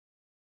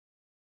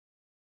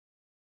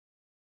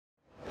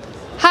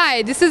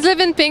Hi, this is Live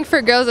in Pink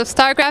for Girls of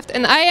StarCraft,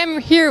 and I am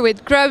here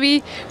with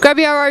Grubby.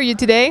 Grubby, how are you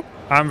today?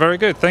 I'm very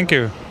good, thank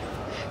you.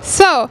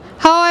 So,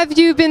 how have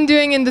you been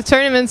doing in the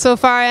tournament so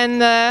far,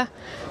 and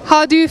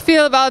how do you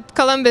feel about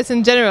Columbus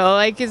in general?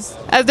 Like, has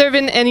there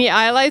been any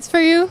highlights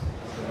for you?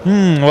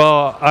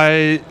 Well,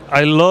 I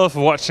love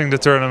watching the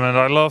tournament.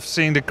 I love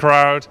seeing the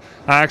crowd.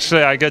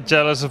 Actually, I get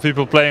jealous of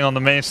people playing on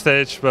the main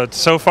stage, but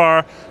so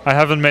far I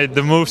haven't made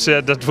the moves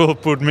yet that will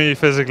put me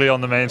physically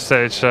on the main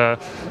stage.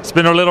 It's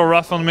been a little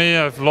rough on me.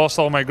 I've lost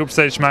all my group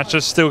stage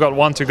matches, still got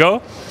one to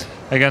go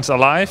against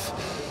Alive.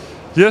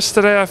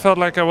 Yesterday I felt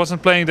like I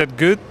wasn't playing that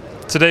good.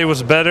 Today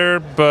was better,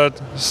 but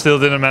still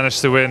didn't manage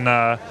to win.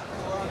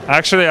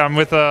 Actually, I'm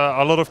with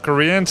a lot of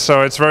Koreans,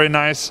 so it's very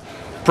nice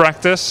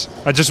practice.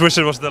 I just wish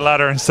it was the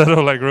ladder instead of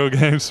like real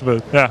games,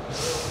 but yeah.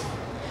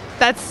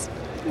 That's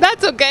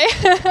okay.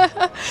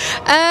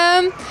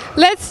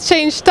 Let's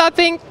change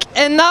topic,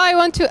 and now I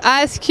want to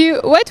ask you,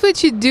 what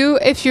would you do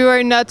if you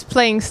were not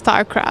playing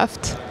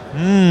StarCraft?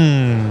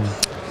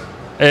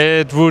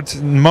 It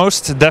would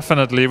most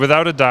definitely,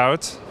 without a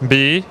doubt,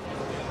 be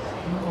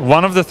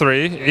one of the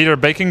three, either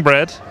baking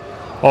bread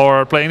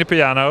or playing the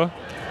piano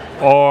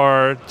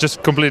or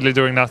just completely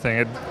doing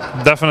nothing.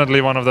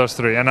 Definitely one of those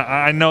three. And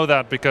I know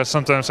that because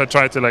sometimes I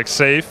try to like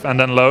save and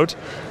then load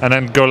and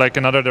then go like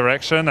another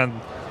direction, and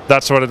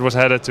that's what it was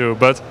headed to.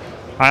 But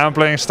I am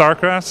playing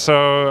StarCraft,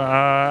 so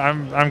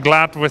I'm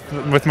glad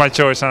with my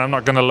choice, and I'm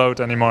not gonna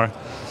load anymore.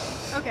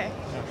 Okay.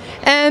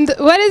 And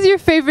what is your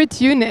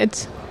favorite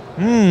unit?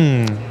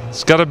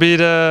 It's gotta be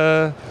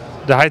the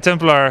High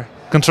Templar.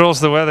 Controls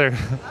the weather.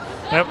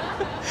 Yep.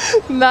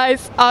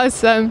 Nice,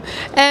 awesome.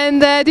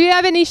 And do you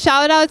have any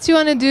shout outs you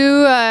want to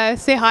do?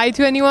 Say hi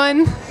to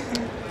anyone?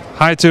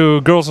 Hi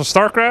to Girls of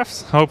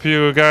StarCraft. Hope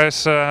you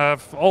guys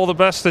have all the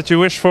best that you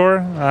wish for,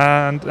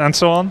 and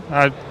so on.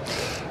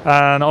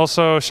 And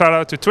also shout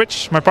out to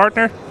Twitch, my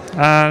partner.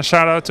 And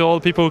shout out to all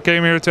the people who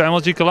came here to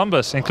MLG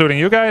Columbus, including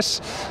you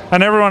guys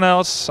and everyone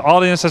else.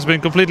 Audience has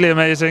been completely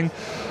amazing,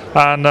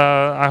 and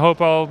I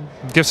hope I'll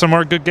give some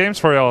more good games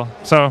for y'all.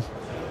 So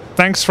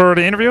thanks for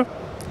the interview.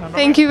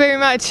 Thank you very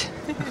much.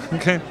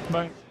 Okay,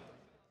 bye.